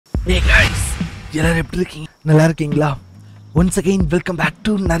Hey guys, எல்லாரும் எப்படி இருக்கீங்க? நல்லா இருக்கீங்களா? Once again welcome back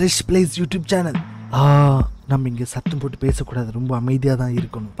to NareshPlayz YouTube channel. நம்ம இங்கே சத்தம் போட்டு பேசக்கூடாது, ரொம்ப அமைதியாக தான்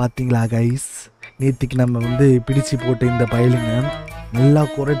இருக்கணும். பார்த்தீங்களா கைஸ், நேற்றுக்கு நம்ம வந்து பிடிச்சி போட்ட இந்த பயலுங்க நல்லா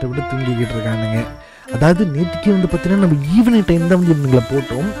குறைட்ட விட தூங்கிக்கிட்டு இருக்கானுங்க. அதாவது நேற்றுக்கு வந்து பார்த்தீங்கன்னா நம்ம ஈவினிங் டைம் தான் வந்து இவனுங்களை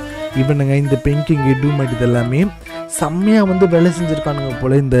போட்டோம். இவனுங்க இந்த பெங்கிங் டூமேட் இது எல்லாமே செம்மையாக வந்து வேலை செஞ்சுருக்கானுங்க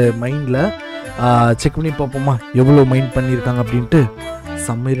போல். இந்த மைண்டில் செக் பண்ணி பார்ப்போமா எவ்வளோ மைண்ட் பண்ணியிருக்காங்க அப்படின்ட்டு.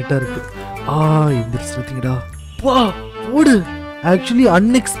 செம்ம இருட்டாக இருக்குது. எந்திரிச்சிருக்கீங்கடா வா ஓடு. ஆக்சுவலி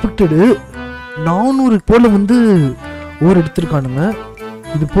அன்எக்ஸ்பெக்டடு 400 போல் வந்து ஓர் எடுத்திருக்கானுங்க.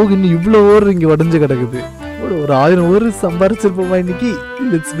 இது போக இன்னும் இவ்வளோ ஓர் இங்கே உடஞ்சி கிடக்குது. ஒரு 1000 ஓர் சம்பாரிச்சிருப்போமா இன்னைக்கு.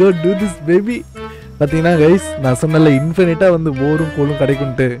 Let's go do this baby. பார்த்தீங்கன்னா கைஸ், நான் சொன்னல இன்ஃபினிட்டாக வந்து ஓரும் கோலும்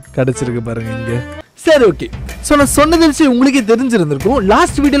கிடைக்கும்ட்டு கிடச்சிருக்கு பாருங்க இங்கே. சரி, ஓகே. ஸோ நான் சொன்னது விஷயம் உங்களுக்கே தெரிஞ்சிருந்திருக்கும்.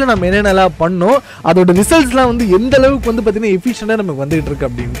 லாஸ்ட் வீடியோவில் நம்ம என்னென்னலாம் பண்ணோம், அதோட ரிசல்ட்ஸ்லாம் வந்து எந்த அளவுக்கு வந்து பார்த்தீங்கன்னா எஃபிஷியண்டாக நமக்கு வந்துகிட்டு இருக்கு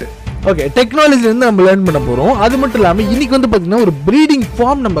அப்படின்ட்டு. ஓகே, டெக்னாலஜிலேருந்து நம்ம லேர்ன் பண்ண போகிறோம். அது மட்டும் இல்லாமல் இன்னைக்கு வந்து பார்த்தீங்கன்னா ஒரு ப்ரீடிங்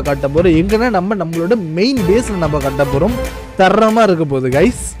ஃபார்ம் நம்ம கட்ட போகிறோம். எங்கன்னா நம்மளோட மெயின் பேஸில் நம்ம கட்ட போகிறோம். தரமாக இருக்க போகுது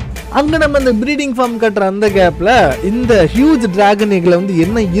கைஸ். அங்கே நம்ம இந்த ப்ரீடிங் ஃபார்ம் கட்டுற அந்த கேப்பில் இந்த ஹியூஜ் டிராகன் எக்கில் வந்து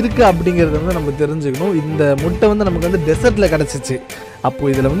என்ன இருக்குது அப்படிங்கிறத வந்து நம்ம தெரிஞ்சுக்கணும். இந்த முட்டை வந்து நமக்கு வந்து டெசர்ட்டில் கிடச்சிச்சு. அப்போ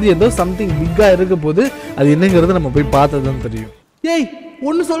இதில் வந்து ஏதோ சம்திங் பிக்காக இருக்க போது, அது என்னங்கிறது நம்ம போய் பார்த்தது தான் தெரியும். ஏய்,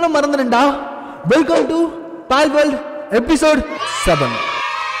 ஒன்று சொல்ல மறந்துடா. Welcome to பால்வேர்ல்ட் episode 7.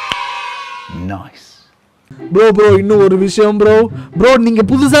 Nice bro. இன்னும் ஒரு விஷயம் ப்ரோ, நீங்க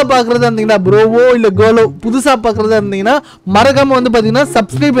புதுசா பாக்குறதா இருந்தீங்கன்னா, ப்ரோவோ இல்ல கேர்ளோ புதுசா பாக்குறதா இருந்தீங்கன்னா மறக்காம வந்து பாத்தீங்கன்னா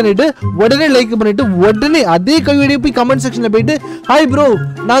சப்ஸ்கிரைப் பண்ணிட்டு உடனே லைக் பண்ணிட்டு உடனே அதே கையோட போய் கமெண்ட் செக்ஷன்ல போயிட்டு ஹாய் ப்ரோ,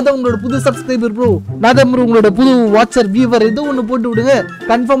 நான் தான் உங்களோட புது சப்ஸ்கிரைபர் ப்ரோ, நான் தான் உங்களோட புது வாட்சர் வியூவர், ஏதோ ஒன்று போட்டு விடுங்க.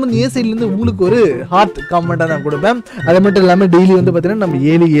 கன்ஃபார்ம் வந்து ஏ சைட்ல இருந்து உங்களுக்கு ஒரு ஹார்ட் கமெண்டா நான் கொடுப்பேன். அது மட்டும் இல்லாம டெய்லி வந்து பாத்தீங்கன்னா நம்ம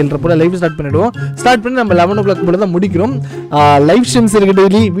 7:30 போல லைவ் ஸ்டார்ட் பண்ணிடுவோம். ஸ்டார்ட் பண்ணி நம்ம 11 o'clock போல தான் முடிக்கிறோம். லைவ் ஸ்ட்ரீம்ஸ் இருக்கு,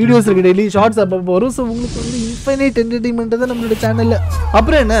 டெய்லி வீடியோஸ் இருக்கு, டெய்லி ஷார்ட்ஸ் அப்போ வரும். ஸோ உங்களுக்கு வந்து இன்ஃபைனைட் என்டர்டெயின்மெண்ட் தான் நம்மளோட சேனல்ல.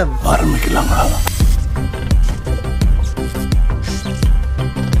 அப்புறம் என்ன ஆரம்பிக்கலாமா?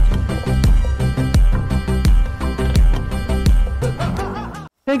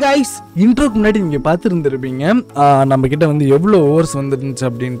 Hey guys, இன்ட்ரோக்கு முன்னாடி நீங்கள் பார்த்துருந்துருப்பீங்க நம்ம கிட்ட வந்து எவ்வளோ ஓவர்ஸ் வந்துருந்துச்சு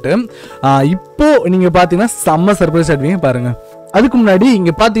அப்படின்ட்டு. இப்போ நீங்கள் பார்த்தீங்கன்னா செம்ம சர்ப்ரைஸ் ஆகிடுவீங்க பாருங்கள். அதுக்கு முன்னாடி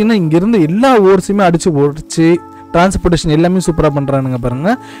இங்கே பார்த்தீங்கன்னா இங்கேருந்து எல்லா ஓவர்ஸுமே அடித்து ஓடிச்சு, டிரான்ஸ்போர்ட்டேஷன் எல்லாமே சூப்பராக பண்ணுறானுங்க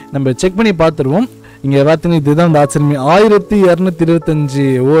பாருங்கள். நம்ம செக் பண்ணி பார்த்துருவோம். இங்கே பார்த்தீங்கன்னா இதுதான் இந்த ஆச்சரியமே, 1225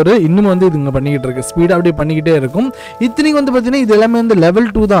 ஓவர் இன்னும் வந்து இதுங்க பண்ணிக்கிட்டு இருக்கு. ஸ்பீடாக அப்படியே பண்ணிக்கிட்டே இருக்கும். இத்தனைக்கு வந்து பார்த்தீங்கன்னா இது எல்லாமே வந்து லெவல்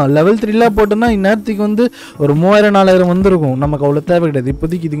 2 தான். லெவல் 3 போட்டோம்னா இந்நேரத்துக்கு வந்து ஒரு 3000-4000 வந்துருக்கும். நமக்கு அவ்வளோ தேவை கிடையாது.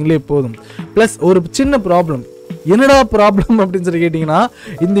 இப்போதைக்கு இதுங்களே போதும். ப்ளஸ் ஒரு சின்ன ப்ராப்ளம். என்னடா ப்ராப்ளம் அப்படின்னு சொல்லி கேட்டிங்கன்னா,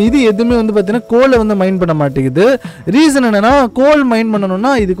 இந்த இது எதுவுமே வந்து பார்த்தீங்கன்னா கோலை வந்து மைண்ட் பண்ண மாட்டேங்குது. ரீசன் என்னென்னா, கோல் மைண்ட்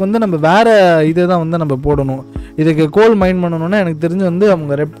பண்ணணும்னா இதுக்கு வந்து நம்ம வேறு இதை தான் வந்து நம்ம போடணும். இதுக்கு கோல் மைண்ட் பண்ணணும்னா எனக்கு தெரிஞ்சு வந்து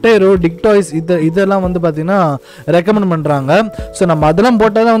அவங்க ரெப்டைரோ டிக்டாய்ஸ் இதெல்லாம் வந்து பார்த்தீங்கன்னா ரெக்கமெண்ட் பண்ணுறாங்க. ஸோ நம்ம அதெல்லாம்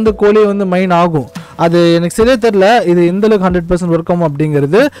போட்டால் தான் வந்து கோழி வந்து மைண்ட் ஆகும். அது எனக்கு சரியா தெரில இது எந்தளவுக்கு 100% ஒர்க் ஆகும்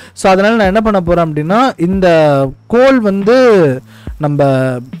அப்படிங்கிறது. ஸோ அதனால் நான் என்ன பண்ண போகிறேன் அப்படின்னா, இந்த கோல் வந்து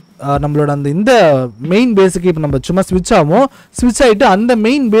நம்மளோட அந்த இந்த மெயின் பேஸுக்கு இப்போ நம்ம சும்மா ஸ்விட்ச் ஆகும். ஸ்விட்ச் ஆகிட்டு அந்த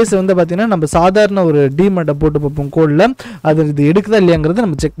மெயின் பேஸை வந்து பார்த்தீங்கன்னா நம்ம சாதாரண ஒரு டிமெட்டை போட்டு பார்ப்போம் கோலில். அது இது எடுக்குதா இல்லையாங்கிறத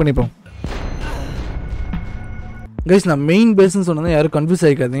நம்ம செக் பண்ணிப்போம். கைஸ், நான் மெயின் பேஸ்ன்னு சொன்னதான் யாரும் கன்ஃபியூஸ்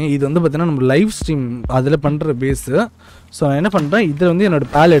ஆகிக்காதீங்க. இது வந்து பார்த்தீங்கன்னா நம்ம லைவ் ஸ்ட்ரீம் அதில் பண்ணுற பேஸு. ஸோ நான் என்ன பண்ணுறேன், இதில் வந்து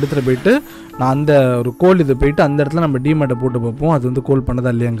என்னோடய பேல் எடுத்துகிட்டு போயிட்டு நான் அந்த ஒரு கோல் இது போயிட்டு அந்த இடத்துல நம்ம டிமெட்டை போட்டு பார்ப்போம் அது வந்து கோல்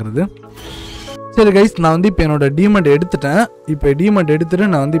பண்ணதா இல்லையாங்கிறது. சரி கைஸ், நான் வந்து இப்போ என்னோடய டிமெண்ட் எடுத்துட்டேன். இப்போ டிமெண்ட் எடுத்துகிட்டு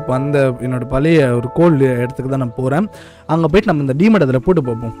நான் வந்து இப்போ அந்த என்னோடய பழைய ஒரு கோல் இடத்துக்கு தான் நான் போகிறேன். அங்கே போயிட்டு நம்ம இந்த டிமெண்ட் அதில் போட்டு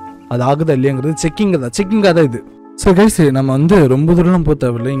பார்ப்போம் அது ஆகுதா இல்லையாங்கிறது. செக்கிங்காக தான் இது. ஸோ கைஸ், நம்ம வந்து ரொம்ப தூரம்லாம் போக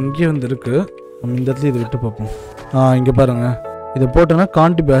தேவையில்லை. இங்கே வந்து இருக்குது. நம்ம இந்த இடத்துல இதை விட்டு பார்ப்போம். இங்கே பாருங்கள், இதை போட்டோன்னா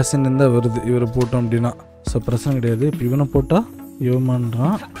காண்டி பேசன் தான் வருது. இவரை போட்டோம் அப்படின்னா ஸோ பிரச்சனை கிடையாது. இப்போ இவனை போட்டால் இவன்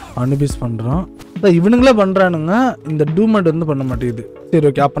பண்ணுறான், அனுபிஸ் பண்ணுறான், இவனுங்களே பண்ணுறானுங்க. இந்த டூமெண்ட் வந்து பண்ண மாட்டேங்குது. சரி,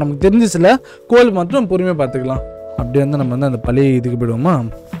 ஓகே. அப்போ நமக்கு தெரிஞ்சிச்சுல கோல் மட்டும் பொறுமையாக பார்த்துக்கலாம். அப்படியே வந்து நம்ம வந்து அந்த பழைய இதுக்கு போயிடுவோமா,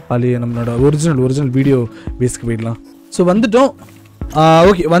 பழைய நம்மளோட ஒரிஜினல் வீடியோ பேஸ்க்கு போயிடலாம். ஸோ வந்துட்டோம்.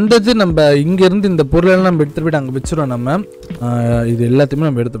 ஓகே, வந்தது நம்ம இங்கேருந்து இந்த பொருளெல்லாம் நம்ம எடுத்துகிட்டு போய்ட்டு அங்கே வச்சுருவோம். நம்ம இது எல்லாத்தையுமே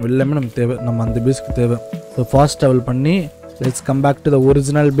நம்ம எடுத்தோம். எல்லாமே நமக்கு தேவை, நம்ம அந்த பேஸ்க்கு தேவை. ஸோ ஃபாஸ்ட் ட்ராவல் பண்ணி let's come back to the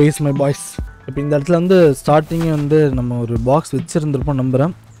original base my boys. இப்போ இந்த இடத்துல வந்து ஸ்டார்டிங்கே வந்து நம்ம ஒரு பாக்ஸ் வச்சுருந்துருப்போம்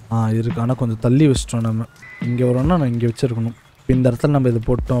நம்புகிறேன். இருக்குது, ஆனால் கொஞ்சம் தள்ளி வச்சிட்டோம். நம்ம இங்கே வரோம்னா நான் இங்கே வச்சுருக்கணும். இப்போ இந்த இடத்துல நம்ம இது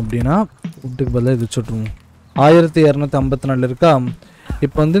போட்டோம் அப்படின்னா விட்டுக்கு பதிலாக இது வச்சுட்ருவோம். 1254 இருக்கா.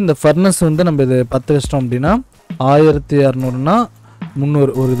 இப்போ வந்து இந்த ஃபர்னஸ் வந்து நம்ம இது 10 வச்சிட்டோம் அப்படின்னா 1200னா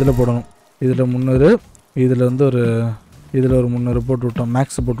 300 ஒரு இதில் போடணும். இதில் 300, இதில் வந்து ஒரு இதில் ஒரு 300 போட்டு விட்டோம்,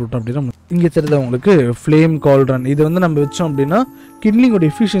 மேக்ஸ் போட்டு விட்டோம் அப்படின்னா இங்கே தெரியுது உங்களுக்கு ஃப்ளேம் கால்ட்ரன். இது வந்து நம்ம வச்சோம் அப்படின்னா கிட்லிங்கோட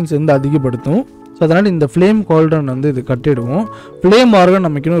எஃபிஷியன்சி வந்து அதிகப்படுத்தும். ஸோ அதனால் இந்த ஃப்ளேம் கால்ட்ரன் வந்து இது கட்டிடுவோம். ஃப்ளேம் ஆர்கன்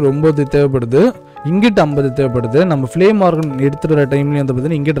நமக்கு இன்னும் ரொம்ப தேவைப்படுது, இங்கிட்ட 50 தேவைப்படுது. நம்ம ஃப்ளேம் ஆர்கன் எடுத்துகிற டைம்லேயும் வந்து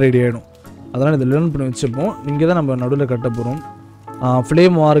பார்த்தீங்கன்னா இங்கிட்ட ரெடி ஆகிடும். அதனால் இதை லேர்ன் பண்ணி வச்சுப்போம். இங்கே தான் நம்ம நடுவில் கட்ட போகிறோம்.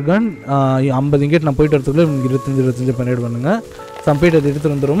 ஃப்ளேம் ஆர்கன் 50 இங்கிட்ட நான் போயிட்டு வரதுக்குள்ளே 25 பண்ணிவிடுவானுங்க. போயிட்டு அதை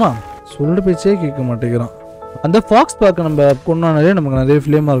எடுத்துகிட்டு வந்துடுவோமா? சொல்லிட்டு பேச்சே கேட்க மாட்டேங்கிறான். அந்த ஃபாக்ஸ் பார்க்க நம்ம கொண்டாலே நமக்கு நிறைய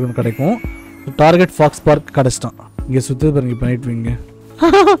ஃப்ளேம் ஆர்கன் கிடைக்கும். Target Fox park கிடச்சிட்டான். இங்கே சுற்றி பாருங்க பண்ணிட்டுவீங்க.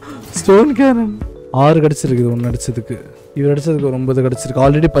 ஸ்டோன் கேரன் 6 கிடச்சிருக்குது, 1 அடிச்சதுக்கு. இவர் அடிச்சதுக்கு 9 கிடச்சிருக்கு.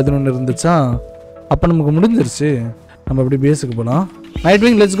 ஆல்ரெடி 11 இருந்துச்சா, அப்போ நமக்கு முடிஞ்சிருச்சு. நம்ம அப்படி பேஸுக்கு போகலாம். Night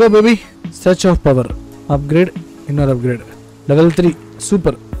wing let's go baby. Search of power upgrade, இன்னொரு அப்கிரேட் லெவல் 3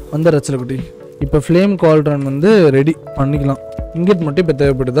 சூப்பர். வந்து ரச்சல குட்டி. இப்போ ஃப்ளேம் கால்ட்ரன் வந்து ரெடி பண்ணிக்கலாம். இங்கிட் மட்டும் இப்போ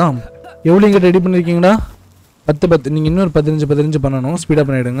தேவைப்படுதா? எவ்வளோ இங்கிட்ட ரெடி பண்ணியிருக்கீங்களா? 10 நீங்கள் இன்னொரு 15 பண்ணணும். ஸ்பீடாக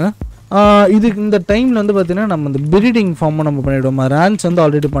பண்ணிவிடுங்க. இதுக்கு இந்த டைமில் வந்து பார்த்தீங்கன்னா நம்ம இந்த பிரீடிங் ஃபார்மை நம்ம பண்ணிவிடுவோம். ரேன்ஸ் வந்து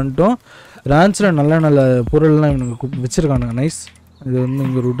ஆல்ரெடி பண்ணிட்டோம். ரேன்ஸில் நல்ல நல்ல பொருள்லாம் இவனுக்கு வச்சுருக்கானுங்க. நைஸ். இது வந்து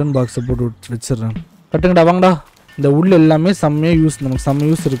இங்கே ருட்டன் பாக்ஸை போட்டு வச்சிடுறேன். கட்டுங்கடா வாங்கடா. இந்த உள்ள எல்லாமே செம்மையாக யூஸ், நமக்கு செம்ம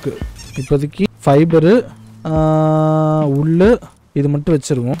யூஸ் இருக்குது. இப்போதைக்கு ஃபைபரு உள்ள இது மட்டும்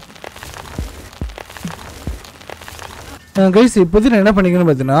வச்சுருவோம். கைஸ் இப்போதைக்கு நான் என்ன பண்ணிக்கணும்னு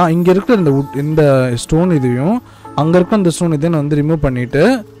பார்த்தீங்கன்னா இங்கே இருக்கிற இந்த ஸ்டோன் இதையும் அங்கே இருக்க அந்த ஸ்டோன் இதையும் நான் வந்து ரிமூவ் பண்ணிவிட்டு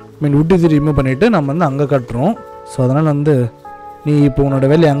வுட் இது ரிமூவ் பண்ணிவிட்டு நம்ம வந்து அங்கே கட்டுறோம். ஸோ அதனால் வந்து நீ இப்போ உன்னோட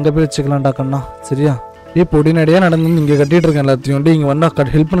வேலையை அங்கே போய் வச்சுக்கலாம்டா கண்ணா, சரியா? பொடிநடையாக நடந்து இங்கே கட்டிகிட்டு இருக்கேன் எல்லாத்தையும். இங்கே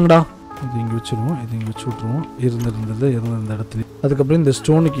வந்தால் ஹெல்ப் பண்ணுங்கடா. இது இங்கே வச்சுருவோம், இது இங்கே வச்சு விட்ருவோம். இருந்த இடத்துல அதுக்கப்புறம் இந்த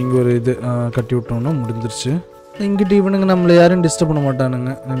ஸ்டோனுக்கு இங்கே ஒரு இது கட்டி விட்டோம்னா முடிஞ்சிருச்சு. இங்கிட்ட இவனுங்க நம்மளை யாரும் டிஸ்டர்ப் பண்ண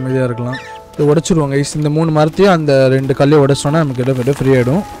மாட்டானுங்க, நிம்மதியாக இருக்கலாம். இதை உடச்சிடுவாங்க. இந்த 3 மரத்தையும் அந்த 2 கல்லையும் உடச்சோன்னா நமக்கு இடம் ஃப்ரீ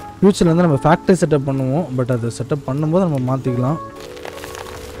ஆகிடும். ஃபியூச்சரில் வந்து நம்ம ஃபேக்ட்ரி செட்டப் பண்ணுவோம். பட் அதை செட்டப் பண்ணும்போது நம்ம மாற்றிக்கலாம்.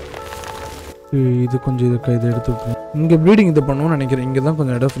 இது கொஞ்சம் இதை எடுத்து விட்டுருவோம். இங்கே ப்ரீடிங் இது பண்ணுவோம்னு நினைக்கிறேன். இங்கே தான்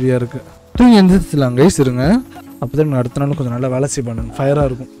கொஞ்சம் இடம் ஃப்ரீயாக இருக்குது. தூங்கி எந்திரிச்சிடலாம் கைஸ், இருங்க. அப்போ தான் அடுத்த நாள் கொஞ்சம் நல்லா வேலை செய்வானுங்க, ஃபயராக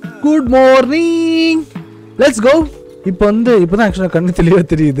இருக்கும். Good morning, let's go. இப்போ தான் ஆக்சுவலாக கண்ணு தெளிவாக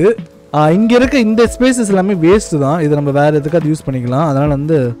தெரியுது. இங்கே இருக்க இந்த ஸ்பேசஸ் எல்லாமே வேஸ்ட்டு தான். இதை நம்ம வேறு எதுக்காக யூஸ் பண்ணிக்கலாம். அதனால்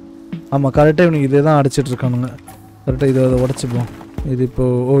வந்து ஆமாம் கரெக்டாக இவனுக்கு இதே தான் அடிச்சிட்டு இருக்கானுங்க. கரெக்டாக இதை உடச்சிப்போம். இது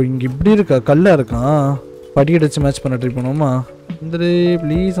இப்போது இங்கே இப்படி இருக்கா, கல்லாக இருக்கான். படிக்கட்டு வச்சு மேட்ச் பண்ண ட்ரை பண்ணுவோமா? வந்துரு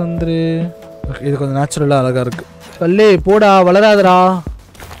ப்ளீஸ் வந்துரு. இது கொஞ்சம் நேச்சுரலாக அழகாக இருக்குது. கல்லே போடா, வளராதரா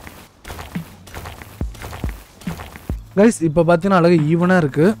கைஸ். இப்போ பார்த்தீங்கன்னா அழகாக ஈவனாக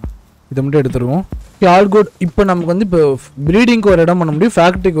இருக்குது. இதை மட்டும் எடுத்துருவோம். All good. இப்போ நமக்கு வந்து இப்போ ப்ரீடிங்க்கு ஒரு இடம் பண்ண முடியும்,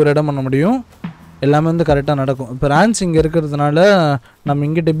 ஃபேக்ட்ரிக்கு ஒரு இடம் பண்ண முடியும். எல்லாமே வந்து கரெக்டாக நடக்கும். இப்போ ரேன்ஸ் இங்கே இருக்கிறதுனால நம்ம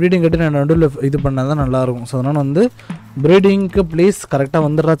இங்கிட்ட ப்ரீடிங் கட்டி நான் நடுவில் இது பண்ணால் தான் நல்லாயிருக்கும். ஸோ அதனால் வந்து ப்ரீடிங்க்கு ப்ளேஸ் கரெக்டாக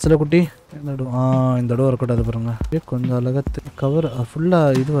வந்துடுறா சில குட்டி. இந்த இடம் இருக்கட்டும். அது பாருங்கள் கொஞ்சம் அழகாக கவர்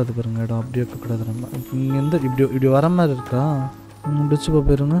ஃபுல்லாக இது அது பாருங்கள். இடம் அப்படியே இருக்கக்கூடாது. நம்ம இங்கேருந்து இப்படி வர மாதிரி இருக்கா? முடிச்சு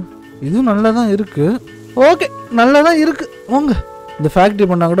போயிருங்க. இதுவும் நல்லா தான் இருக்குது. ஓகே நல்லா தான் இருக்குது. வாங்க இந்த ஃபேக்ட்ரி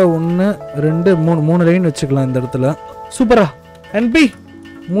பண்ணால் கூட 1 2 3 லைன் வச்சுக்கலாம் இந்த இடத்துல. சூப்பரா என்பி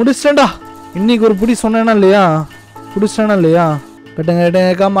முடிச்சிட்டேன்டா. இன்னைக்கு ஒரு பிடி சொன்னேன்னா இல்லையா, பிடிச்சிட்டேனா இல்லையா?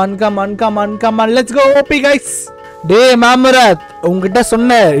 கட்டுங்க come on let's go OP guys. டே மாமராத், உங்ககிட்ட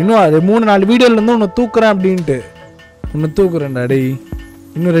சொன்னேன் இன்னும் 3-4 வீடியோல இருந்து உன்னை தூக்குறேன் அப்படின்ட்டு. உன்னை தூக்குறேன்டா டேய்.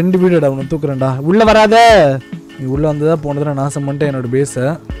 இன்னும் 2 வீடியோடா உன்னை தூக்குறேன்டா. உள்ளே வராத. நீ உள்ளே வந்ததா போனதுல நாசம் பண்ணிட்டேன் என்னோட பேஸை.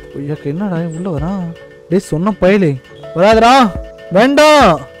 ஐயாக்கு என்னடா உள்ளே வரான்? டேய் சொன்ன பயலே வராதடா.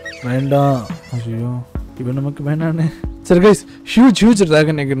 வேண்டாம். ஐயோ இவன் நமக்கு வேணானே. சரி கைஸ், ஹியூஜ்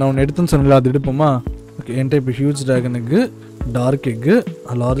ட்ராகனுக்கு நான் ஒன்று எடுத்துன்னு சொன்னல, அது எடுப்போமா? ஓகே என்கிட்ட இப்போ huge ட்ராகனுக்கு dark egg,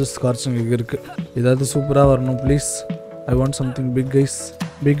 largest scorching egg இருக்குது. ஏதாவது சூப்பராக வரணும் please. I want something big guys,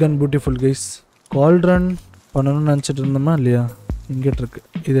 big and beautiful guys. Cauldron பண்ணணும்னு நினச்சிட்டு இருந்தோமா இல்லையா? இங்கிட்ட இருக்குது,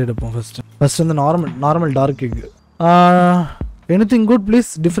 இதை எடுப்போம் ஃபஸ்ட்டு வந்து normal dark egg. Anything good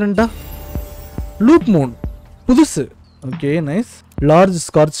please, டிஃப்ரெண்ட்டாக. லூப் மூன் புதுசு. Okay nice. Large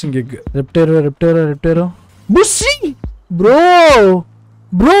scorching egg. ரெப்டேரோ Bussy bro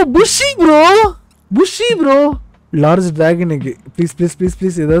Bussy bro. Large dragon egg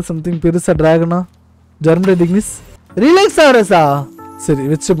please. ஏதாவது சம்திங் பெருசா டிராகனா? ஜர்மன் டிக்னிஸ் ரிலாக்ஸாரஸா? சரி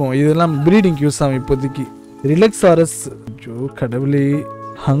வச்சுப்போம். இதெல்லாம் ப்ரீடிங் யூஸ் ஆகும் இப்போதைக்கு. ரிலாக்ஸாரஸ். ஜோ கடவுளே.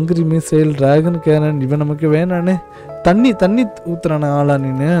 ஹங்கிரி மிசைல், டிராகன் கேனன், இவன் நமக்கு வேணானே. தண்ணி ஊத்துறான ஆளா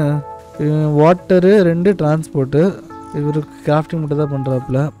நீனு? Water 2 transport. இவருக்கு கிராஃப்டிங் மட்டும் தான்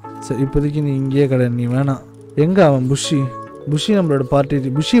பண்ணுறாப்புல. சரி இப்போதைக்கு நீ இங்கேயே கிடையாது, நீ வேணாம். எங்கே அவன் புஷி நம்மளோட பார்ட்டி.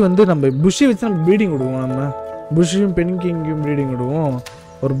 புஷி வந்து நம்ம புஷி வச்சு நம்ம ப்ரீடிங் விடுவோம். நம்ம புஷியும் பென்கிங்கையும் ப்ரீடிங் விடுவோம்.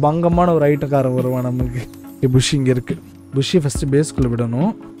 ஒரு பங்கமான ஒரு ஐட்டக்காரன் வருவான் நமக்கு. புஷி இங்கே இருக்குது. புஷி ஃபஸ்ட்டு பேஸ்குள்ளே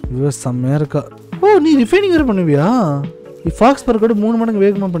விடணும். இவ செம்மையாக இருக்கா. ஓ நீ ரிஃபைனிங் வேறு பண்ணுவியா? ஃபாக்ஸ் பர் கூட 3 மடங்கு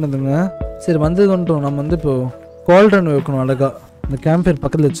வேகமாக பண்ணுதுங்க. சரி வந்து கொண்டோம். நம்ம வந்து இப்போ கால்டன் வைக்கணும் அழகாக. இந்த கேம்ப் ஃபயர்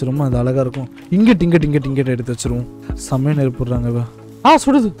பக்கத்தில் வச்சிருவோமா, அது அழகாக இருக்கும். இங்கேட் எடுத்து வச்சிருவோம். செம்மையாக நெருப்புடுறாங்க.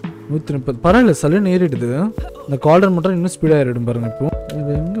 சுடுது 130. பரவாயில்ல, சலுன்னு ஏறிடுது. இந்த கால்டன் மட்டும் இன்னும் ஸ்பீடாக ஏறிடும் பாருங்க. இப்போ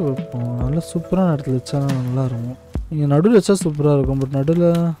இது எங்கே வைப்போம்? நல்லா சூப்பரான இடத்துல வச்சா நல்லா இருக்கும். இங்கே நடுவில் வச்சா சூப்பராக இருக்கும். பட் நடுவில்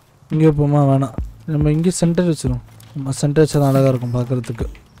இங்கே வைப்போமா? வேணாம், நம்ம இங்கே சென்டர் வச்சிரும். சென்டர் வச்சா தான் அழகாக இருக்கும் பார்க்குறதுக்கு.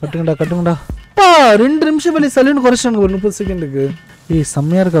 கட்டுங்கடா 2 நிமிஷம் வெளியே சலுன்னு குறைச்சாங்க ஒரு 30 செகண்டுக்கு.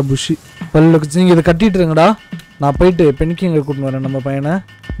 செம்மையாக இருக்கா புஷி பல்லுக்கு. நீங்கள் இதை கட்டிட்டுருங்கடா, நான் போயிட்டு பெண்ணிக்கு எங்கே கூட்டின்னு வரேன். நம்ம பையனை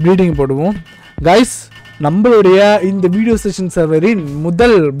ப்ரீடிங் போடுவோம். கைஸ், நம்மளுடைய இந்த வீடியோ செஷன் சர்வரின்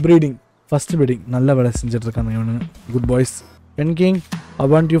முதல் ப்ரீடிங், ஃபர்ஸ்ட் ப்ரீடிங் நல்ல வேலை செஞ்சிட்ருக்காங்க இவனுங்க. Good boys. Pen king, I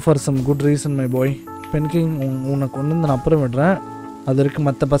want you for some good reason my boy. Pen king, உனக்கு கொண்டு வந்து நான் அப்புறம் விடுறேன். அது வரைக்கும்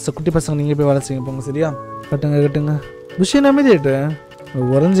மற்ற குட்டி பசங்க நீங்கள் போய் வேலை செய்ய போங்க. சரியா? கட்டுங்க. விஷயம் அமைதியாட்டு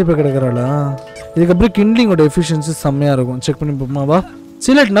உறைஞ்சி போய் கிடக்குறாளா? இதுக்கப்புறம் கிண்ட்லிங்கோட எஃபிஷியன்சி செம்மையாக இருக்கும். செக் பண்ணி போமாவா?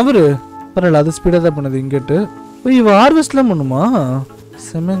 சிலட் நவரு பரவாயில்ல, அது ஸ்பீடாக தான் பண்ணுது. இங்கேட்டு இவ ஹார்வெஸ்ட்லாம் பண்ணுமா?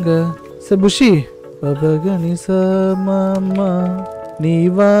 செம்மங்க. சரி புஷி பபக நீ மாமா நீ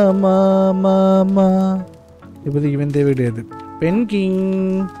வா மாமா. இப்போதைக்கு இவன் தேவை கிடையாது. பென் கிங்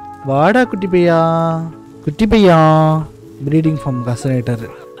வாடா குட்டி பையா. Breeding form கசனேட்டர்.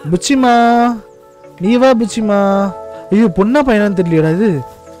 புச்சிமா நீ வா புச்சிமா. ஐயோ பொண்ணா பையனான்னு தெரியலையடா இது.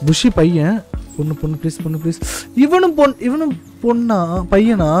 புஷி பையன். பொண்ணு ப்ளீஸ். இவனும் பொண்ணா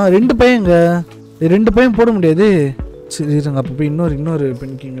பையனா? 2 பையங்க. 2 பையன் போட முடியாது. சரி இருங்க, அப்போ போய் இன்னொரு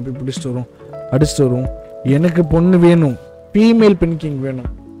பென் கிங் போய் அடிச்சுட்டு வரும். எனக்கு பொண்ணு வேணும், ஃபீமேல் பென் கிங் வேணும்.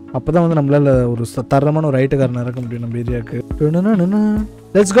 அப்போ தான் வந்து நம்மளால் ஒரு தரமான ஒரு ஐட்டக்காரன் இறக்க முடியும் நம்ம ஏரியாவுக்கு.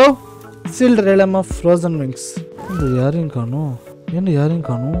 Let's go. Sealed ரேலம் of frozen wings. யாரையும் காணும்.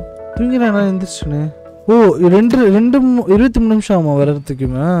 தூங்கிறேன் நான் எந்திரிச்சுன்னு. 23 நிமிஷம் ஆமாம்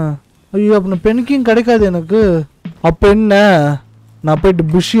வர்றதுக்குமே. ஐயோ, அப்போ நான் பென் கிங் கிடைக்காது எனக்கு. அப்போ என்ன, நான் போயிட்டு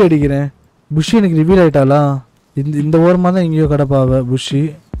புஷி அடிக்கிறேன். புஷி எனக்கு ரிவீல் ஆகிட்டாளா? இந்த ஓரமாக தான் எங்கேயோ கிடப்பாவ புஷி.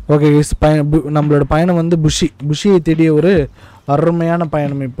 ஓகே, நம்மளோட பயணம் வந்து புஷியை தேடிய ஒரு அருமையான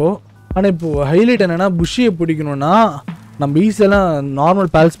பயணம் இப்போது. ஆனால் இப்போது ஹைலைட் என்னென்னா, புஷியை பிடிக்கணுன்னா நம்ம ஈஸியெல்லாம் நார்மல்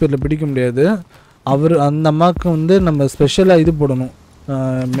பேல்ஸ் பேரில் பிடிக்க முடியாது. அந்த அம்மாவுக்கு வந்து நம்ம ஸ்பெஷலாக இது போடணும்,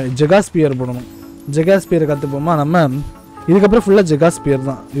 ஜெகாஸ்பியர் போடணும். ஜெகாஸ்பியரை கற்றுப்போமா நம்ம. இதுக்கப்புறம் ஃபுல்லாக ஜெகாஸ்பியர்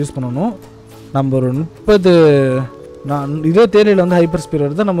தான் யூஸ் பண்ணணும். நம்ம ஒரு 27 வந்து ஹைப்பர் ஸ்பீர்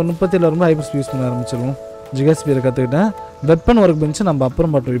வருது. நம்ம 37 வரும்போது ஹைப்பர் ஸ்பீர் யூஸ் பண்ண ஆரம்பிச்சிடுவோம். ஜெகாஸ்பியரை கற்றுக்கிட்டேன். வெப்பன் ஒர்க் பெஞ்சு நம்ம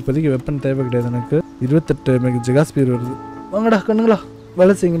அப்புறம் பார்த்தோம். இப்போதைக்கு வெப்பன் தேவை கிடையாது எனக்கு. 28 ஜெகாஸ்பியர் வருது. வாங்கடா கண்ணுங்களா,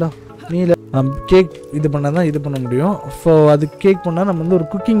 வேலை செய்யுங்களா. நீல கேக் இது பண்ணால் தான் இது பண்ண முடியும். ஸோ அது கேக் பண்ணால் நம்ம வந்து ஒரு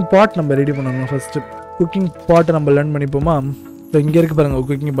குக்கிங் பாட் நம்ம ரெடி பண்ணணும். ஃபஸ்ட்டு குக்கிங் பாட்டை நம்ம லேர்ன் பண்ணிப்போமா. இப்போ இங்கே இருக்குது பாருங்கள்,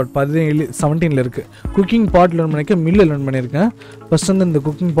 குக்கிங் பாட் 17 இருக்குது. குக்கிங் பாட் லேர்ன் பண்ணிக்க மில்லில் லேர்ன் பண்ணியிருக்கேன். ஃபஸ்ட் வந்து இந்த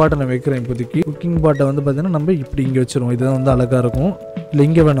குக்கிங் பாட்டை நான் வைக்கிறேன். இப்போதைக்கு குக்கிங் பாட்டை வந்து பார்த்தீங்கன்னா நம்ம இப்படி இங்கே வச்சுருவோம். இதுதான் வந்து அழகாக இருக்கும். இல்லை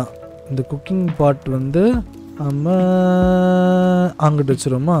இங்கே வேணாம், இந்த குக்கிங் பாட் வந்து நம்ம அங்கிட்டு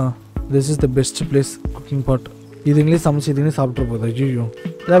வச்சுருவோமா. This is the best place cooking பாட். இதுங்களே சமைச்சு இதுங்களே சாப்பிட்ற போகுது. ஐயோ,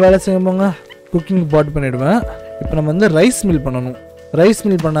 இதான் வேலை செய்ய போங்க. குக்கிங் பாட் பண்ணிவிடுவேன். இப்போ நம்ம வந்து ரைஸ் மில் பண்ணணும். ரைஸ்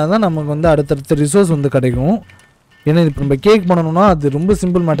மில் பண்ணால் தான் நமக்கு வந்து அடுத்தடுத்த ரிசோர்ஸ் வந்து கிடைக்கும். ஏன்னா இப்போ நம்ம கேக் பண்ணணும்னா அது ரொம்ப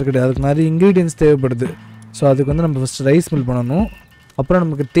சிம்பிள் மேட்டர் கிடையாது. அதுக்கு நிறைய இன்க்ரீடியன்ஸ் தேவைப்படுது. ஸோ அதுக்கு வந்து நம்ம ஃபஸ்ட்டு ரைஸ் மில் பண்ணணும். அப்புறம்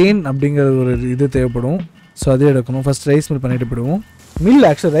நமக்கு தேன் அப்படிங்கிற ஒரு இது தேவைப்படும். ஸோ அதே எடுக்கணும். ஃபஸ்ட் ரைஸ் மில் பண்ணிட்டு போயிடுவோம். மில்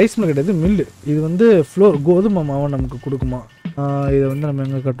ஆக்சுவலாக ரைஸ் மில் கிடையாது, மில்லு. இது வந்து கோதுமை மாவை நமக்கு கொடுக்குமா. இதை வந்து நம்ம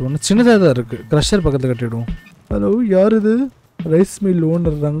எங்கே கட்டுவோம்னா சின்னதாக தான் இருக்குது, க்ரஷர் பக்கத்தில் கட்டிவிடுவோம். ஹலோ, யார் இது? Rice mill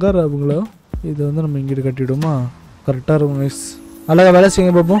owner ரங்காராவுங்களா? இதை வந்து நம்ம இங்கிட்டு கட்டிவிடுவோமா. கரெக்டாக இருக்கும் ரைஸ். அழகாக வேலை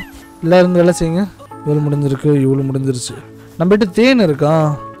செய்யுங்க பார்ப்போம். எல்லோரும் வேலை செய்யுங்க. இவ்வளோ முடிஞ்சிருக்கு, இவ்வளோ முடிஞ்சிருச்சு. நம்மகிட்ட தேன் இருக்கா?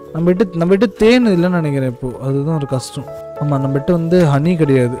 நம்மகிட்ட தேன் இல்லைன்னு நினைக்கிறேன் இப்போது. அதுதான் ஒரு கஷ்டம். ஆமாம், நம்மகிட்ட வந்து ஹனி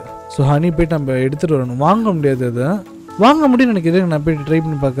கிடையாது. ஸோ ஹனி போய்ட்டு நம்ம எடுத்துகிட்டு வரணும். வாங்க முடியாது. அதை வாங்க முடியும்னு நினைக்கிறேன். நான் போய்ட்டு ட்ரை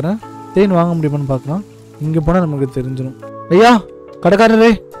பண்ணி பார்க்குறேன். தேன் வாங்க முடியுமான்னு பார்க்கலாம். இங்கே போனால் நமக்கு தெரிஞ்சிடும். ஐயா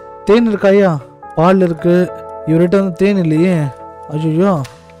கடைக்காரரே, தேன் இருக்கா? ஐயா பால் இருக்குது. இவர்கிட்ட வந்து தேன் இல்லையே. ஐயோ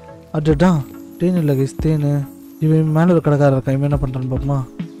அட்டா, தேன் இல்லை கைஸ். தேன் இவன் மேலே ஒரு கடைக்காரர் இருக்கா. இவன் என்ன பண்ணுறான்னு பார்ப்போமா.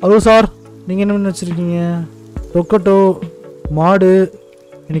 ஹலோ சார், நீங்கள் என்ன பண்ணி வச்சுருக்கீங்க? ரொக்கட்டோ மாடு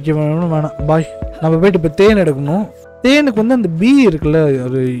இன்னைக்கு வேணும். வேணாம் பாய். நம்ம போய்ட்டு இப்போ தேன் எடுக்கணும். தேனுக்கு வந்து அந்த பி இருக்குல்ல,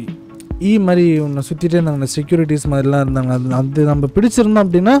 ஒரு மாதிரி ஒன்று சுற்றிட்டே இருந்தாங்க. செக்யூரிட்டிஸ் மாதிரிலாம் இருந்தாங்க. அது நம்ம பிடிச்சிருந்தோம்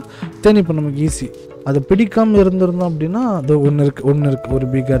அப்படின்னா தேன் இப்போ நமக்கு ஈஸி. அதை பிடிக்காமல் இருந்திருந்தோம் அப்படின்னா அது ஒன்று இருக்குது. ஒரு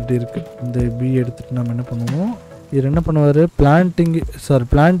பி கார்டு இருக்குது. இந்த பி எடுத்துகிட்டு நம்ம என்ன பண்ணுவோம். இவர் என்ன பண்ணுவார்,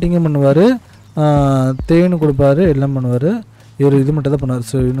 பிளான்டிங்கும் பண்ணுவார், தேன் கொடுப்பாரு, எல்லாம் பண்ணுவார். இவர் இது மட்டும் தான் பண்ணுவார்.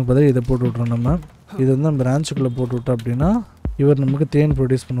 ஸோ இன்னும் பார்த்தா இதை போட்டு விட்றோம். நம்ம இதை வந்து நம்ம பிரான்ச்சுக்குள்ளே போட்டு விட்டோம் அப்படின்னா இவர் நமக்கு தேன்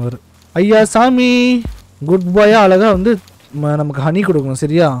ப்ரொடியூஸ் பண்ணுவார். ஐயா சாமி, குட் பாயாக அழகாக வந்து நமக்கு ஹனி கொடுக்கணும்.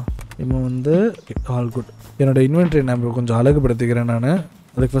 சரியா? இவன் வந்து ஆல் குட். என்னோடய இன்வென்ட்ரி நான் கொஞ்சம் அழகுபடுத்திக்கிறேன் நான்.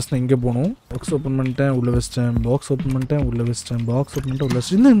 அதுக்கு ஃபஸ்ட் நான் இங்கே போகணும். பாக்ஸ் ஓப்பன் பண்ணிட்டேன், உள்ளே வச்சிட்டேன். பாக்ஸ் ஓப்பன் பண்ணிட்டேன், உள்ளே வச்சிட்டேன். பாக்ஸ் ஓப்பன் பண்ணிட்டு உள்ளே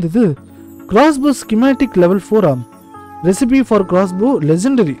வச்சிட்டேன். இந்த இது கிராஸ்போ schematic level 4 recipe for கிராஸ்போ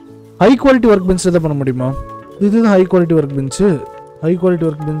legendary. High quality work bench தான் பண்ண முடியுமா? இதுதான் high quality work bench. High quality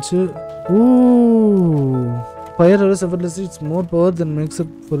work bench. O fire அரஸ் effortlessly it's more power then maths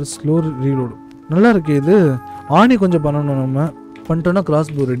up for slow reload. நல்லா இருக்கு இது. ஆணி கொஞ்சம் பண்ணணும். நம்ம பண்ணிட்டோன்னா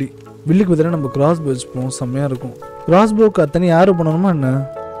கிராஸ்போ ரெடி. வில்லுக்கு பார்த்தீங்கன்னா நம்ம கிராஸ்போ வச்சுப்போம், செம்மையாக இருக்கும். கிராஸ்போக்கு தனியாக ஆரோ பண்ணணுமா என்ன?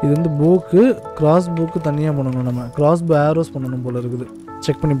 இது வந்து போக்கு கிராஸ்போக்கு தனியாக பண்ணணும். நம்ம கிராஸ்போ ஆரோஸ் பண்ணணும் போல் இருக்குது.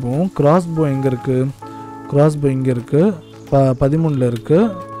 செக் பண்ணிப்போம். கிராஸ்போ எங்கே இருக்குது? கிராஸ்போ இங்கே இருக்குது, 13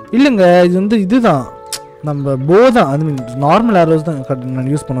 இருக்குது. இல்லைங்க, இது வந்து இதுதான் நம்ம போ தான். அது மீன் நார்மல் ஆரோஸ் தான் நான்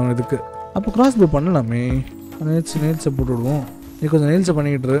யூஸ் பண்ணுவேன் இதுக்கு. அப்போ கிராஸ்போ பண்ணலாமே. நெயில்ஸை போட்டு விடுவோம். நீ கொஞ்சம் நெயில்ஸை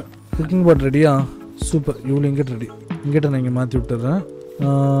பண்ணிக்கிட்டு. குக்கிங் பாட் ரெடியா? சூப்பர். இவ்வளோ இங்கிட்ட ரெடி. இங்கிட்ட நான் இங்கே மாற்றி விட்டுறேன்.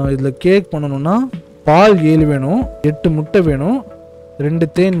 இதில் கேக் பண்ணணுன்னா பால் 7 வேணும், 8 முட்டை வேணும், 2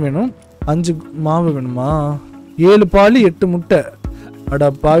 தேன் வேணும், 5 மாவு வேணுமா? 7 பால் 8 முட்டை. அடா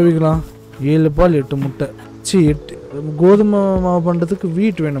பாவிக்கலாம், 7 பால் 8 முட்டை. 8 கோதுமை மாவு பண்ணுறதுக்கு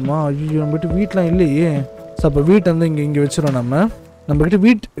வீட் வேணுமா? ஐயோ, நம்மகிட்ட வீட்லாம் இல்லையே. ஸோ அப்போ வீட்டை வந்து இங்கே வச்சிடும். நம்மக்கிட்ட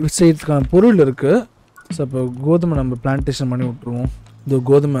வீட் செய்யறதுக்கான பொருள் இருக்குது. ஸோ அப்போ கோதுமை நம்ம பிளான்டேஷன் பண்ணி விட்ருவோம். இந்த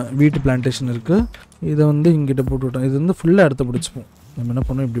கோதுமை வீட்டு பிளான்டேஷன் இருக்குது. இதை வந்து இங்கிட்ட போட்டு விட்டோம். இது வந்து ஃபுல்லாக இடத்த பிடிச்சிப்போம். நம்ம என்ன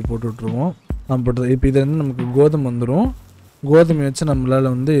பண்ணுவோம், இப்படி போட்டு விட்ருவோம். நம்ம போட்டு இப்போ இதில் வந்து நமக்கு கோதுமை வந்துடும். கோதுமை வச்சு நம்மளால்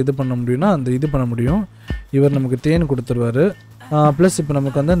வந்து இது பண்ண முடியும்னா அந்த இது பண்ண முடியும். இவர் நமக்கு தேன் கொடுத்துருவார். ப்ளஸ் இப்போ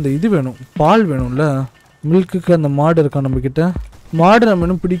நமக்கு வந்து அந்த இது வேணும், பால் வேணும்ல, மில்க்குக்கு. அந்த மாடு இருக்கா நம்மக்கிட்ட? மாடு நம்ம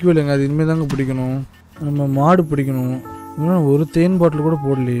இன்னும் பிடிக்கவே இல்லைங்க. அது இனிமேல் தாங்க பிடிக்கணும். நம்ம மாடு பிடிக்கணும். இன்னும் ஒரு தேன் பாட்டில் கூட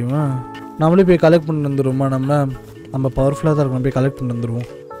போடலையே. நம்மளே போய் கலெக்ட் பண்ணி வந்துடுவோமா? நம்ம பவர்ஃபுல்லாக தான் இருக்கும். போய் கலெக்ட் பண்ணி வந்துடுவோம்.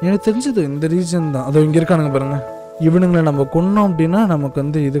 எனக்கு தெரிஞ்சது இந்த ரீஜன் தான். அதோ இங்கே இருக்கானுங்க பாருங்கள். இவனுங்களை நம்ம கொன்னோம் அப்படின்னா நமக்கு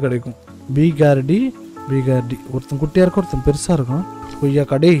வந்து இது கிடைக்கும். பீகார்டி ஒருத்தன் குட்டியாக இருக்கும், ஒருத்தன் பெருசாக இருக்கும். பொய்யா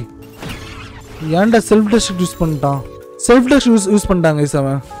கடை ஏன்டா செல்ஃப் டெஸ்ட் யூஸ் பண்ணிட்டான்? செல்ஃப் டெஸ்ட் யூஸ் பண்ணிட்டாங்க.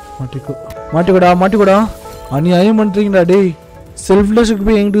 அவன் மாட்டிக்கூடா அநியாயம் பண்ணுறீங்கடா டேய். செல்ஃப் டெஸ்ட்டுக்கு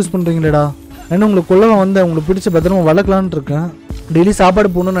போய் எங்கிட்ட யூஸ் பண்ணுறீங்களாடா? ஏன்னா உங்களுக்கு கொள்ளவன் வந்து உங்களுக்கு பிடிச்ச பத்திரமா வளர்க்கலான்னு இருக்கேன். டெய்லி சாப்பாடு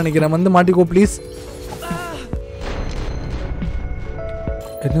போகணும்னு நினைக்கிறேன். வந்து மாட்டிக்கோ ப்ளீஸ்.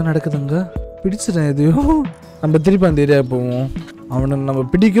 என்ன நடக்குதுங்க? பிடிச்சிட்டேன் எதையும். நம்ம திருப்பி அந்த ஏரியா போவோம். அவனை நம்ம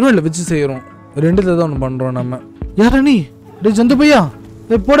பிடிக்கிறோம் இல்லை வச்சு செய்கிறோம், ரெண்டுல தான் ஒன்று பண்ணுறோம் நம்ம. யாரா நீ? டே ஜந்து பையா,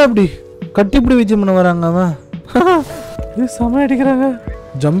 போட அப்படி கட்டி இப்படி வைத்தியம் பண்ண வராங்க. அவன் இது செம அடிக்கிறாங்க.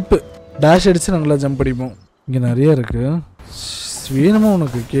 ஜம்ப்பு டேஷ் அடித்து நல்லா ஜம்ப் அடிப்போம். இங்கே நிறைய இருக்குது. வேணுமா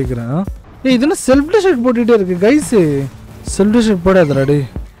உனக்கு கேட்குறேன். இதுனா செல்ஃப் டெஸ்ட் போட்டுகிட்டே இருக்கு guys. Self test போடாதடா day.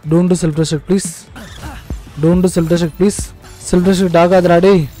 Don't to self test please. Don't to self test please. Self test ஆகாதடா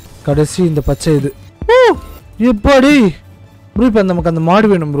டே. கடைசி இந்த பச்சை இது எப்பாடி ப்ரோ. இப்போ நமக்கு அந்த மாடு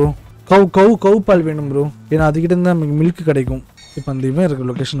வேணும் ப்ரோ. கவு பால் வேணும் ப்ரோ. ஏன்னா அதுக்கிட்ட இருந்து நமக்கு மில்க் கிடைக்கும். இப்போ அந்த இவன் இருக்க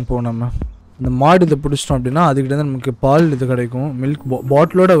லொக்கேஷன் போவோம். நம்ம அந்த மாடு இதை பிடிச்சிட்டோம் அப்படின்னா அதுக்கிட்ட இருந்து நமக்கு பால் இது கிடைக்கும். மில்க்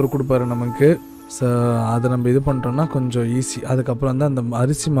பாட்டிலோடு அவர் கொடுப்பாரு நமக்கு. ஸோ அதை நம்ம இது பண்ணிட்டோம்னா கொஞ்சம் ஈஸி. அதுக்கப்புறம் வந்து அந்த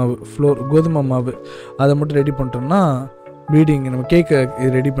அரிசி மாவு கோதுமை மாவு அதை மட்டும் ரெடி பண்ணிட்டோம்னா ப்ரீடிங் நம்ம கேக்கை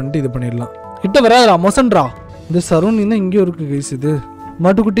ரெடி பண்ணிட்டு இது பண்ணிடலாம். கிட்ட வராதரா மொசன்ட்ரா. இந்த சரௌண்டிங் தான் இங்கேயும் இருக்குது கைஸ். இது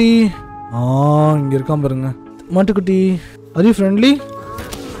மாட்டுக்குட்டி இங்கே இருக்கான் பாருங்க. மாட்டுக்குட்டி அரி ஃப்ரெண்ட்லி.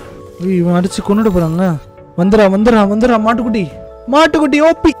 இவன் அடிச்சு கொண்டுட்டு போகிறாங்க. வந்துடுறா மாட்டுக்குட்டி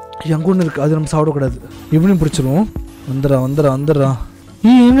ஓப்பி. எங்க ஒன்று இருக்குது, அது நம்ம சாப்பிடக்கூடாது. இவனையும் பிடிச்சிருவோம். வந்துடுறா.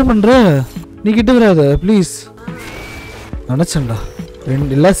 என்ன பண்ணுற நீ? கிட்ட வராத ப்ளீஸ். நினச்சேன்டா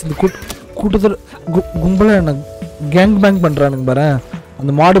எல்லாம் சேர்ந்து கூட்டத்தில் கும்பலாக என்ன கேங் பேங் பண்ணுறானுங்க பாரு.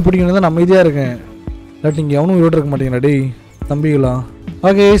 அந்த மாடு பிடிக்கணும் தான் நான் அமைதியாக இருக்கேன். இல்லாட்டி இங்கே எவனும் விட இருக்க மாட்டேங்கடா டேய் தம்பிகளா.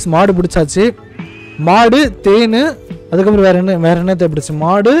 ஓகே மாடு பிடிச்சாச்சு. மாடு தேன், அதுக்கப்புறம் வேற என்ன தேவைப்படுச்சு?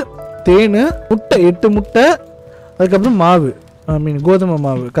 மாடு தேன், முட்டை 8 முட்டை, அதுக்கப்புறம் மாவு, கோதுமை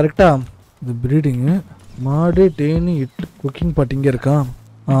மாவு. கரெக்டாக இது ப்ரீடிங்கு. மாடு தேன் 8 குக்கிங் பாட் இங்கே இருக்கா.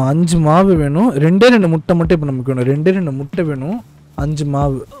 5 மாவு வேணும். 2 முட்டை மட்டும் இப்போ நமக்கு வேணும். 2 முட்டை வேணும், 5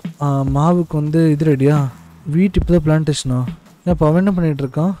 மாவு. மாவுக்கு வந்து இது ரெடியா? வீட்டு இப்போ தான் பிளான்டேஷனா? இப்போ அவன் என்ன பண்ணிகிட்டு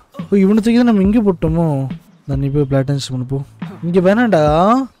இருக்கான்? இவனை தூக்கி தான் நம்ம இங்கே போட்டோமோ. நான் இப்போ பிளான்டேஷன் பண்ணப்போ இங்கே வேணாண்டா.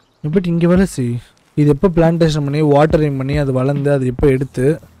 இப்போட்டு இங்கே வேலை செய். இது எப்போ பிளான்டேஷன் பண்ணி வாட்டரிங் பண்ணி அது வளர்ந்து அது எப்போ எடுத்து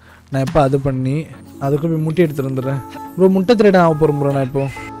நான் எப்போ அது பண்ணி அதுக்கு போய் முட்டை எடுத்துகிட்டு வந்துடுறேன் ப்ரோ. முட்டை திருட ஆக போகிறோம் ப்ரோ. நான் இப்போ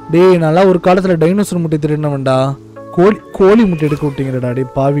நல்லா ஒரு காலத்தில் டைனோசர் முட்டை திருடினவன்டா. கோழி முட்டை எடுக்க விட்டீங்கடா டே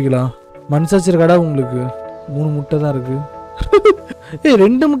பாவிகளா. மனசாச்சிருக்காடா உங்களுக்கு? 3 முட்டை தான் இருக்குது.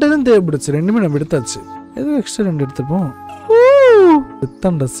 2 முட்டை தான் தேவைப்படுச்சு. 2மே நம்ம எடுத்தாச்சு. எதுவும் எக்ஸ்ட்ரா 2 எடுத்துப்போம்.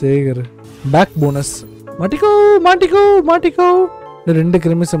 எத்தான்டா சேகர். Back bonus. மாட்டிக்கோ. 2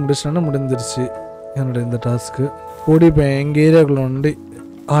 கிரிமிஸை முடிச்சுனா முடிஞ்சிருச்சு என்னோட இந்த டாஸ்க்கு. ஓடி இப்போ எங்கள் ஏரியாவுக்குள்ள வந்து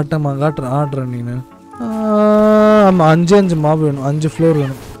ஆடுறேன் நீ ஆமாம் 5 மாவு வேணும் 5 ஃப்ளோர்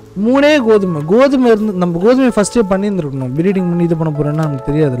வேணும் 3 கோதுமை இருந்து நம்ம கோதுமையை ஃபஸ்ட்டே பண்ணியிருந்துருக்கணும் ப்ரீடிங் பண்ணி இது பண்ண போகிறேன்னா நமக்கு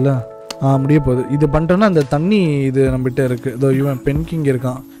தெரியாதுல்ல முடிய போகுது இது பண்ணிட்டோன்னா அந்த தண்ணி இது நம்மகிட்ட இருக்குது இதோ இவன் பென்கிங்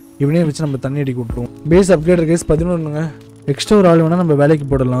இருக்கான் இவனே வச்சு நம்ம தண்ணி அடிக்க விட்ருவோம் பேஸ் அப்கிரேடர் கேஸ் 11ங்க எக்ஸ்ட்ரா ஒரு ஆள் வேணால் நம்ம வேலைக்கு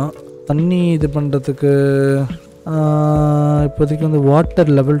போடலாம் தண்ணி இது பண்ணுறதுக்கு இப்போதைக்கு வந்து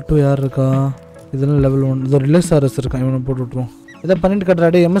வாட்டர் லெவல் 2 யார் இருக்கா இதெல்லாம் லெவல் 1 இதோ ரிலாக்ஸ் ஆர்எஸ் இருக்கான் இவனை போட்டு விட்ருவோம் இதை பண்ணிட்டு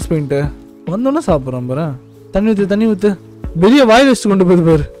கட்டுறாடே எம்எஸ் பெயிண்ட்டு வந்தோன்னே சாப்பிட்றான் பாரு தண்ணி ஊற்று வெளியே வாயில் வச்சுட்டு கொண்டு போகுது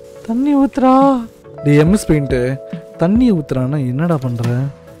பாரு தண்ணி ஊத்துறா டே எம்எஸ் பெயிண்ட்டு தண்ணி ஊத்துறான்னா என்னடா பண்ணுற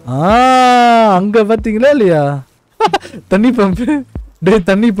அங்கே பார்த்தீங்களா இல்லையா தண்ணி பம்பு டே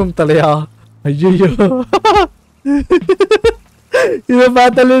தண்ணி பம்ப் தலையா ஐயோ இதை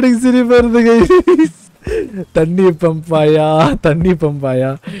பார்த்தாலே எனக்கு சிரிப்பு வருது தண்ணி பம்பாயா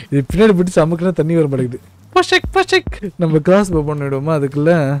இது பின்னாடி பிடிச்சி அமுக்குனா தண்ணி வர மாட்டேங்குது பஷக் நம்ம கிராஸ் போ பண்ணிவிடுவோமா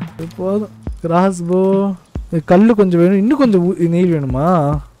அதுக்குள்ள போதும் கிராஸ் போ கல் கொஞ்சம் வேணும் இன்னும் கொஞ்சம் நெயில் வேணுமா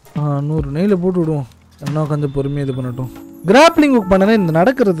 100 நெயில போட்டு விடுவோம் இன்னும் கொஞ்சம் பொறுமையாக இது பண்ணட்டும் கிராப்லிங் புக் பண்ணனா இந்த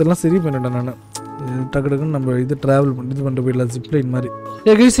நடக்கிறதெல்லாம் சரி பண்ணிட்டேன் நான் டக்குன்னு நம்ம இது ட்ராவல் பண்ணி இது பண்ணிட்டு போயிடலாம் ஜிப்லைன் மாதிரி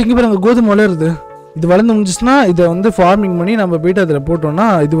கைஸ் இங்கே போய் அங்கே கோதுமை வளருது இது வளர்ந்து முடிஞ்சிச்சுன்னா இதை வந்து ஃபார்மிங் பண்ணி நம்ம போயிட்டு அதில் போட்டோம்னா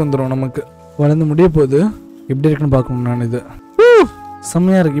இது வந்துடும் நமக்கு வளர்ந்து முடிய போகுது எப்படி இருக்குன்னு பார்க்கணும் நான் இது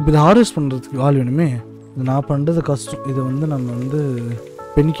செம்மையாக இருக்குது இப்போ இதை ஹார்வெஸ்ட் பண்ணுறதுக்கு ஆள் வேணுமே இது நான் பண்ணுறது கஷ்டம் இதை வந்து நம்ம வந்து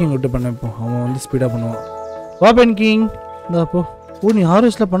பென்கிங் விட்டு பண்ண இப்போ அவன் வந்து ஸ்பீடாக பண்ணுவான் வா பென்கிங் இந்தா போ நீ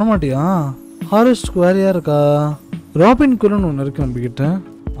ஹார்வெஸ்ட்டில் பண்ண மாட்டியா ஹார்வெஸ்ட்க்கு வேறு யார் இருக்கா ராபின் குரன் ஒன்று இருக்கு நம்மக்கிட்ட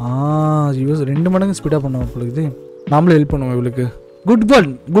யூஸ் 2 மடங்கு ஸ்பீடாக பண்ணுவோம் பொழுது நாமளே ஹெல்ப் பண்ணுவோம் இவளுக்கு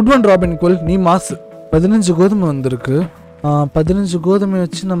குட் ஒன் ராபின் குல் நீ மாசு 15 கோதுமை வந்திருக்கு 15 கோதுமை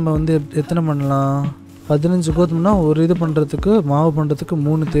வச்சு நம்ம வந்து எத்தனை பண்ணலாம் 15 கோதுமைனா ஒரு இது பண்ணுறதுக்கு மாவு பண்ணுறதுக்கு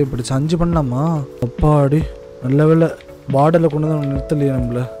 3 தேவைப்படுச்சு 5 பண்ணலாமா அப்பாடி நல்ல வேலை பாடலில் கொண்டு தான் நிறுத்தலையே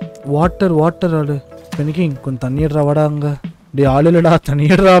நம்மள வாட்டர் ஆடு பெனிக்கிங் கொஞ்சம் தண்ணிடுறா வாடா அங்கே டே ஆள் இல்லைடா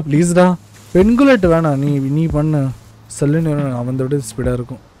தண்ணிடுறா ப்ளீஸ்டா பென்குலேட் வேணாம் நீ பண்ணு செல்லுன்னு அவன் விட ஸ்பீடாக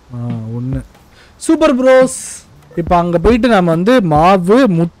இருக்கும் 1 சூப்பர் ப்ரோஸ் இப்போ அங்கே போயிட்டு நம்ம வந்து மாவு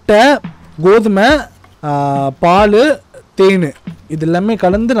முட்டை கோதுமை பால் தேன் இது எல்லாமே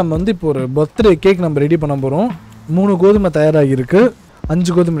கலந்து நம்ம வந்து இப்போ ஒரு பர்த்டே கேக் நம்ம ரெடி பண்ண போகிறோம் 3 கோதுமை தயாராகிருக்கு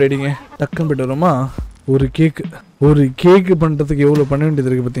 5 கோதுமை ரெடிங்க டக்குன்னு போய்ட்டு வரோமா ஒரு கேக்கு பண்ணுறதுக்கு எவ்வளோ பண்ண வேண்டியது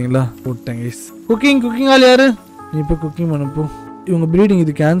இருக்குது பார்த்தீங்களா போட்டேன் கைஸ் குக்கிங் ஆள் யார் நீ இப்போ குக்கிங் பண்ணப்போ இவங்க ப்ரீடிங்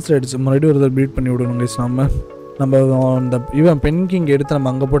இது கேன்சல் ஆகிடுச்சு மறுபடியும் ஒரு ப்ரீட் பண்ணி விடணும் கைஸ் நம்ம அந்த இவன் பென்கிங் எடுத்து நம்ம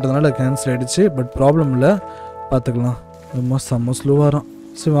அங்கே போட்டதுனால கேன்சல் ஆகிடுச்சு பட் ப்ராப்ளம் இல்லை பார்த்துக்கலாம் ரொம்ப செம்ம ஸ்லோவாக இருக்கும்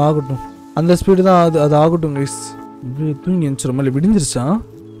சரி ஆகட்டும் அந்த ஸ்பீடு தான் அது ஆகட்டும் கைஸ் தூங்கி எந்திரிச்சிடும் இல்லை விடிஞ்சிருச்சா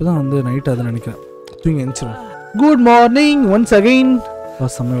இப்போ தான் வந்து நைட்டு அதை நினைக்கிறேன் தூங்கி எந்திரிச்சிடும் குட் மார்னிங் ஒன்ஸ் அகெயின்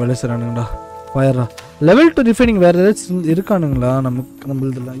செம்ம வேலை செய்கிறானுங்கடா ஃபயரா லெவல் 2 ரிஃபைனிங் வேறு ஏதாச்சும் இருக்கானுங்களா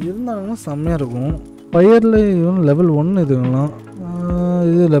நம்மளதில் இருந்தாங்கன்னா செம்மையாக இருக்கும் ஃபயரில் லெவல் 1 இதுங்களாம்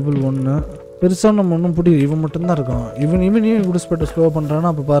இது லெவல் 1 பெருசாக நம்ம ஒன்றும் பிடிக்கும் இவன் மட்டும்தான் இருக்கான் இவன் கூட ஸ்பீட்டை ஸ்லோவாக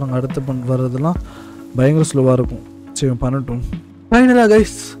பண்ணுறான்னா அப்போ பாருங்கள் அடுத்து வர்றதெல்லாம் பயங்கர ஸ்லோவாக இருக்கும் சரி பண்ணட்டும் ஃபைனலாக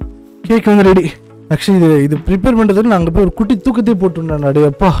கைஸ் கேக் வந்து ரெடி ஆக்சுவலி இது ப்ரிப்பேர் பண்ணுறதுக்கு நான் அங்கே போய் ஒரு குட்டி தூக்கத்தையே போட்டுருந்தேன் அடே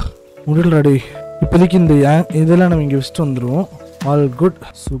அப்பா முடியல அடே இப்போதைக்கு இந்த இதெல்லாம் நம்ம இங்கே வச்சுட்டு வந்துடுவோம் ஆல் குட்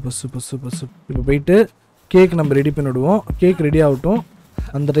சூப்பர் இப்போ போயிட்டு கேக் நம்ம ரெடி பண்ணிவிடுவோம் கேக் ரெடி ஆகட்டும்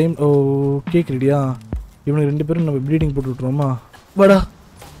அந்த டைம் கேக் ரெடியா இவனுக்கு 2 பேரும் நம்ம ப்ரீடிங் போட்டு விட்ருவோமா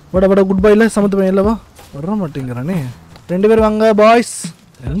வாடா குட் பாய் இல்லை சமத்து பையன் இல்லைவா வர மாட்டேங்கிறானே 2 பேர் வாங்க பாய்ஸ்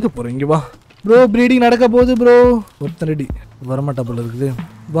எங்கே போகிறோம் இங்கே வா ப்ரோ ப்ரீடிங் நடக்க போகுது ப்ரோ ஒருத்தன் ரெடி வரமாட்டா போல இருக்குது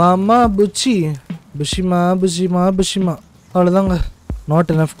வாமா புஷிமா அவ்வளோதாங்க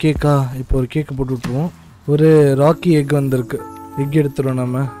நாட் எனஃப் கேக்கா இப்போ ஒரு கேக்கு போட்டு விட்ருவோம் ஒரு ராக்கி எக் வந்திருக்கு எக் எடுத்துருவோம்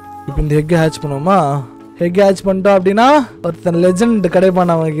நம்ம இப்போ இந்த எக்கை ஹேட்ச் பண்ணுவோமா எக் ஹேட்ச் பண்ணிட்டோம் அப்படின்னா ஒருத்தன் லெஜெண்ட்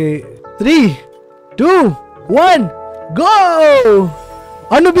கிடைப்பான் நமக்கு 3 2 1 go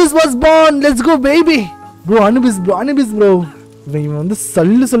Anubis was born let's go baby bro Anubis bro இவன் வந்து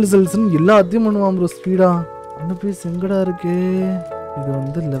சல்லுன்னு எல்லாத்தையும் பண்ணுவான் ப்ரோ ஸ்பீடா அனுபிஸ் எங்கடா இருக்கு இது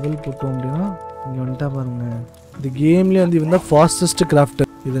வந்து லெவல் போட்டோம் அப்படின்னா இங்கே வந்துட்டா பாருங்க இந்த கேம்லேயே வந்து இவன் தான் ஃபாஸ்டஸ்ட் கிராஃப்டர்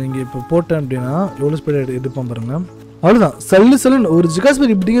இதை நீங்கள் இப்போ போட்டேன் அப்படின்னா எவ்வளோ ஸ்பீடாக எடுப்பான் பாருங்க அவ்வளோதான் சல்லுன்னு ஒரு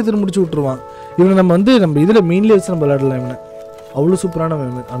ஜிகாஸ்பர் இப்படிங்க திரும்ப முடிச்சு விட்ருவான் இவனை நம்ம இதில் மெயின்லேயே வச்சு நம்ம விளையாடலாம் இவனை அவ்வளோ சூப்பரான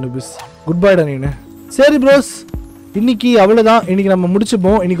அனுபிஸ் குட் பாய்டா நீனு சரி ப்ரோஸ் இன்னைக்கு அவ்வளோதான் இன்னைக்கு நம்ம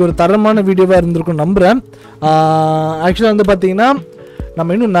முடிச்சுப்போம் இன்னைக்கு ஒரு தரமான வீடியோவாக இருந்திருக்கும் நம்புகிறேன் ஆக்சுவலாக வந்து பார்த்தீங்கன்னா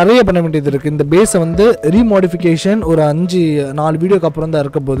நம்ம இன்னும் நிறைய பண்ண வேண்டியது இருக்குது இந்த பேஸை வந்து ரீமாடிஃபிகேஷன் ஒரு 4 வீடியோக்கு அப்புறம் தான்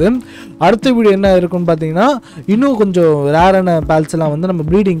இருக்க போது அடுத்த வீடியோ என்ன இருக்குன்னு பார்த்தீங்கன்னா இன்னும் கொஞ்சம் ரேரான பேல்ஸ் எல்லாம் வந்து நம்ம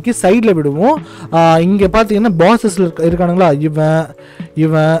ப்ரீடிங்க்கு சைடில் விடுவோம் இங்கே பார்த்தீங்கன்னா பாசஸில் இருக்கானுங்களா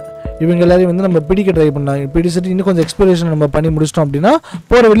இவன் இவங்க எல்லாரையும் வந்து நம்ம பிடிக்க ட்ரை பண்ணாங்க. பிடிச்சிட்டு இன்னும் கொஞ்சம் எக்ஸ்ப்ளோரேஷன் நம்ம பண்ணி முடிச்சிட்டோம் அப்படின்னா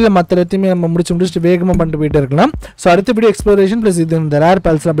போகிற வழியில் மற்ற எல்லாத்தையுமே நம்ம முடிச்சுட்டு வேகமாக பண்ணிட்டு போயிட்டே இருக்கலாம். ஸோ அடுத்த வீடியோ எக்ஸ்ப்ளோரேஷன் ப்ளஸ் இது இந்த ரேர்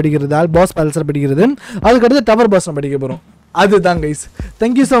பேல்ஸ்லாம் படிக்கிறது, ஆல் பாஸ் பேல்ஸ்லாம் படிக்கிறது, அதுக்கடுத்து டவர் பாஸ் படிக்க போகிறோம். அதுதான் guys.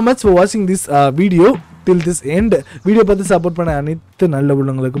 Thank you so much for வாட்சிங் this video till this end. Video பார்த்து சப்போர்ட் பண்ண அனைத்து நல்ல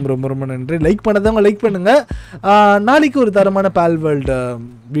உள்ளவங்களுக்கும் ரொம்ப ரொம்ப நன்றி. லைக் பண்ணாதவங்க லைக் பண்ணுங்கள். நாளைக்கு ஒரு தரமான பால்வேர்ல்டு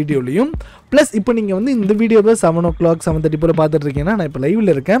வீடியோலையும் ப்ளஸ் இப்போ நீங்கள் வந்து இந்த வீடியோவை 7 o'clock 7:30 போல் பார்த்துட்டு இருக்கீங்கன்னா நான் இப்போ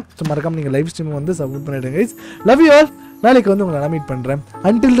லைவில் இருக்கேன். ஸோ மறக்காமல் நீங்கள் லைவ் ஸ்ட்ரீம் வந்து சப்போர்ட் பண்ணிவிடுங்க கைஸ். Love you all. நாளைக்கு வந்து உங்களை நான் மீட் பண்ணுறேன்.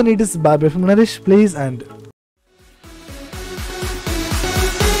 until then it is bye bye from NareshPlayz and